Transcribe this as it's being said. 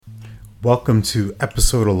Welcome to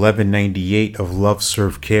episode 1198 of Love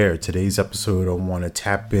Serve Care. Today's episode, I want to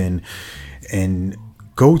tap in and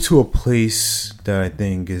go to a place that I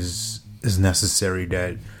think is necessary,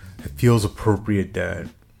 that it feels appropriate, that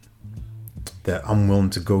I'm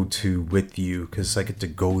willing to go to with you, because I get to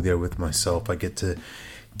go there with myself. I get to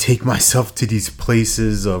take myself to these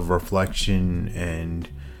places of reflection and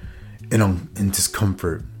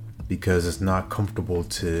discomfort, because it's not comfortable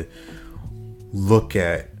to look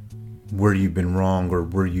at where you've been wrong or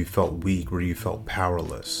where you felt weak, where you felt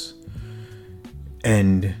powerless.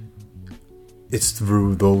 And it's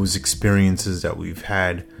through those experiences that we've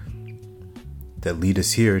had that lead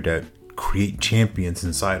us here, that create champions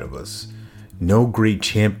inside of us. No great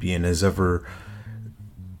champion has ever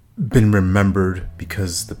been remembered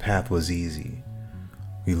because the path was easy.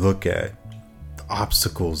 We look at the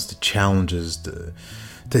obstacles, the challenges, the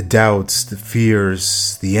doubts, the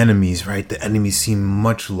fears, the enemies, right? The enemies seem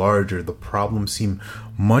much larger. The problems seem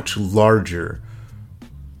much larger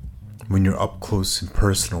when you're up close and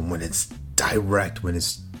personal, when it's direct, when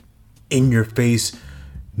it's in your face,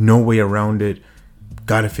 no way around it.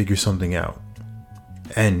 Gotta figure something out.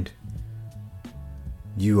 And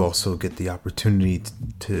you also get the opportunity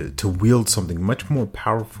to wield something much more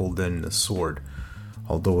powerful than a sword.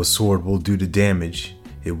 Although a sword will do the damage,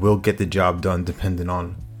 it will get the job done depending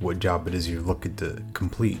on what job it is you're looking to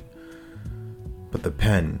complete. But the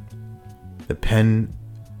pen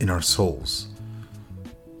in our souls,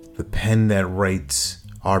 the pen that writes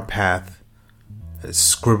our path, that is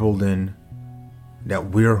scribbled in,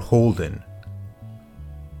 that we're holding,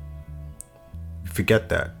 you forget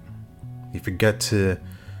that. You forget to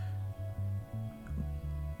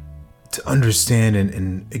understand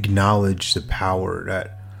and acknowledge the power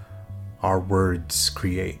that our words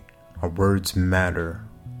create. Our words matter,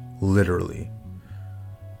 literally.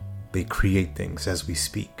 They create things as we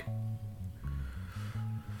speak.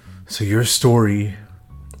 So your story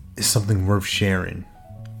is something worth sharing.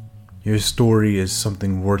 Your story is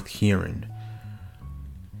something worth hearing.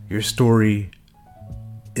 Your story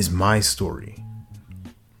is my story.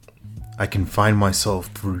 I can find myself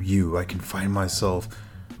through you. I can find myself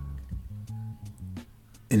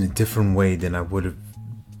in a different way than I would have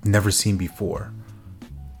never seen before.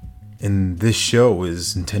 And this show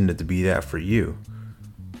is intended to be that for you.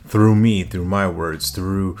 Through me, through my words,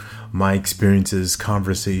 through my experiences,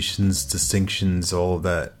 conversations, distinctions, all of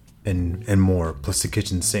that, and more, plus the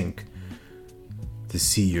kitchen sink, to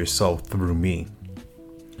see yourself through me.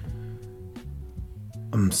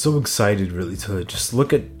 I'm so excited really to just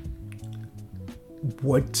look at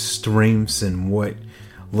what strengths and what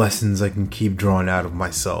lessons I can keep drawing out of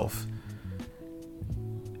myself.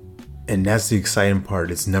 And that's the exciting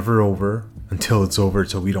part. It's never over until it's over,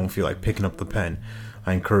 till we don't feel like picking up the pen.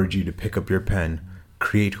 I encourage you to pick up your pen,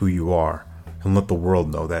 create who you are, and let the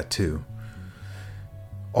world know that too.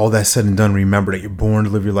 All that said and done, remember that you're born to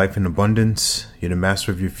live your life in abundance. You're the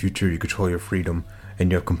master of your future. You control your freedom,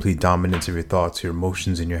 and you have complete dominance of your thoughts, your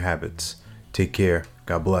emotions, and your habits. Take care.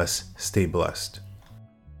 God bless. Stay blessed.